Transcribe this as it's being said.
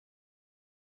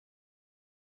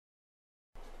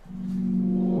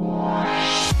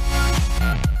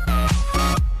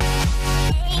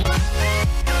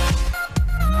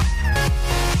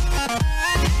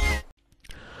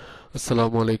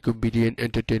আসসালামু আলাইকুম। BDN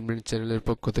entertainment চ্যানেলের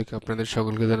পক্ষ থেকে আপনাদের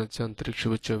সকলকে জানাচ্ছি আন্তরিক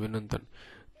শুভেচ্ছা অভিনন্দন।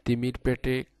 তিমির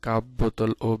পেটে কাপ,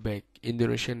 বোতল ও ব্যাগ।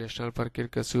 ইন্দোনেশিয়া ন্যাশনাল পার্কের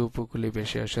কাছে উপকূলে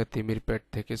ভেসে আসা তিমির পেট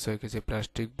থেকে 6 কেজি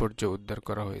প্লাস্টিক বর্জ্য উদ্ধার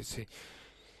করা হয়েছে।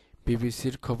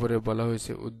 বিবিসির খবরে বলা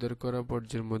হয়েছে, উদ্ধার করা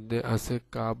বর্জ্যের মধ্যে আছে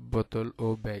কাপ, বোতল ও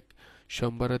ব্যাগ।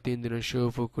 সোমবার রাতে ইন্দোনেশিয়া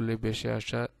উপকূলে ভেসে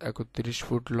আসা 31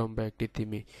 ফুট লম্বা একটি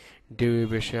তিমি। ঢেউয়ে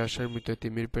ভেসে আসা মৃত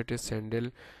তিমির পেটে স্যান্ডেল,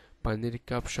 পানির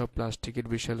কাপ সব প্লাস্টিকের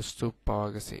বিশাল স্তূপ পাওয়া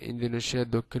গেছে। ইন্দোনেশিয়ার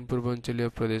দক্ষিণ পূর্বাঞ্চলীয়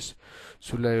প্রদেশ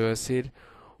সুলাওয়েসির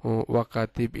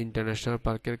ওয়াকাতিব ইন্টারন্যাশনাল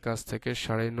পার্কের কাছ থেকে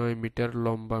 9.5 মিটার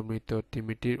লম্বা মৃত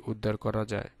তিমিটি উদ্ধার করা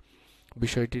যায়।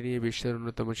 বিষয়টি নিয়ে বিশ্বের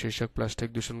অন্যতম শীর্ষক প্লাস্টিক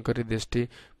দূষণকারী দেশটি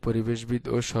পরিবেশবিদ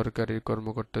ও সরকারি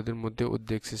কর্মকর্তাদের মধ্যে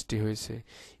উদ্বেগ সৃষ্টি হয়েছে।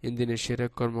 ইন্দোনেশিয়ার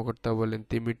এক কর্মকর্তা বলেন,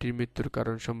 তিমিটির মৃত্যুর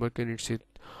কারণ সম্পর্কে নিশ্চিত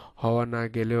হওয়া না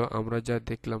গেলেও আমরা যা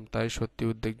দেখলাম তাই সত্যি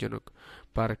উদ্বেগজনক।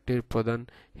 পার্কটির প্রধান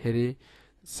হেরি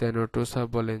সেনোটোসা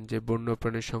বলেন যে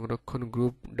বন্যপ্রাণী সংরক্ষণ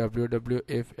গ্রুপ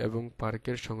WWF এবং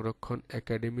পার্কের সংরক্ষণ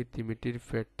একাডেমি তিমিটির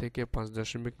পেট থেকে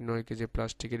 5.9 কেজি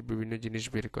প্লাস্টিকের বিভিন্ন জিনিস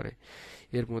বের করে।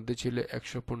 এর মধ্যে ছিল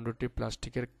 115টি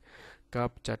প্লাস্টিকের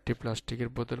কাপ, 4টি প্লাস্টিকের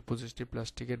বোতল, 25টি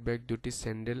প্লাস্টিকের ব্যাগ, 2টি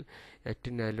স্যান্ডেল, একটি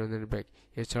নাইলনের ব্যাগ।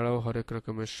 এছাড়াও হরেক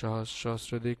রকমের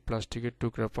সহস্রাধিক প্লাস্টিকের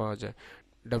টুকরা পাওয়া যায়।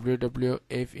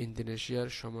 WWF ইন্দোনেশিয়ার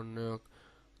সমন্বয়ক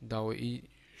দাওয়ী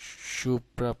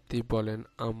সুপ্রাপ্তি বলেন,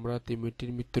 আমরা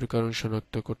তিমিটির মৃত্যুর কারণ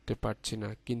শনাক্ত করতে পারছি না,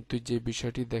 কিন্তু যে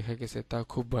বিষয়টি দেখা গেছে তা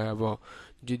খুব ভয়াবহ।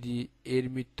 যদি এর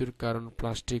মৃত্যুর কারণ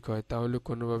প্লাস্টিক হয় তাহলে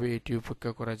কোনোভাবে এটি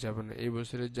উপেক্ষা করা যাবে না। এই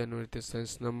বছরের জানুয়ারিতে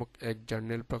সায়েন্স নামক এক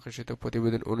জার্নালে প্রকাশিত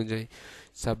প্রতিবেদন অনুযায়ী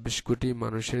 26 কোটি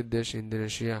মানুষের দেশ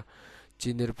ইন্দোনেশিয়া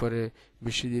চীনের পরে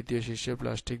বিশ্বের দ্বিতীয় শীর্ষে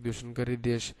প্লাস্টিক দূষণকারী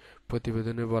দেশ।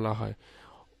 প্রতিবেদনে বলা হয়,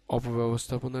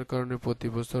 অপব্যবস্থাপনার কারণে প্রতি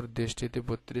বছর দেশটিতে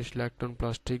 32 লাখ টন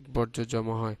প্লাস্টিক বর্জ্য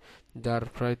জমা হয়, যার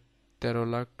প্রায় 13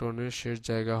 লাখ টনের শেষ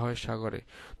জায়গা হয় সাগরে।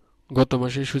 গত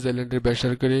মাসে সুইজারল্যান্ডের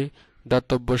বেসরকারি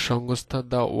দাতব্য সংস্থা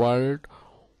the world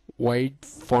wide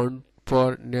fund for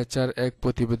nature এক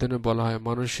প্রতিবেদনে বলা হয়,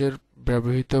 মানুষের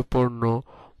ব্যবহৃত পণ্য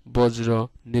বর্জ্য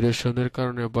নিরসনের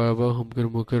কারণে ভয়াবহ হুমকির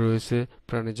মুখে রয়েছে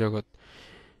প্রাণীজগৎ।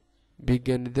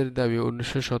 বিজ্ঞানীদের দাবি,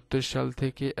 1970 সাল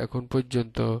থেকে এখন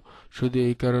পর্যন্ত শুধু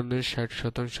এই কারণে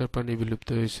 60% প্রাণী বিলুপ্ত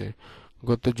হয়েছে।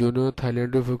 গত জুনেও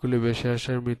থাইল্যান্ড উপকূলে ভেসে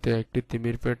আসা মৃত একটি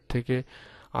তিমির পেট থেকে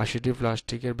 80টি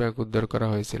প্লাস্টিকের ব্যাগ উদ্ধার করা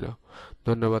হয়েছিল।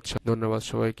 ধন্যবাদ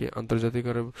সবাইকে। আন্তর্জাতিক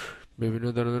আরও বিভিন্ন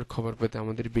ধরনের খবর পেতে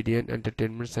আমাদের বিডিএন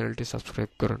এন্টারটেইনমেন্ট চ্যানেলটি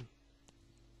সাবস্ক্রাইব করুন।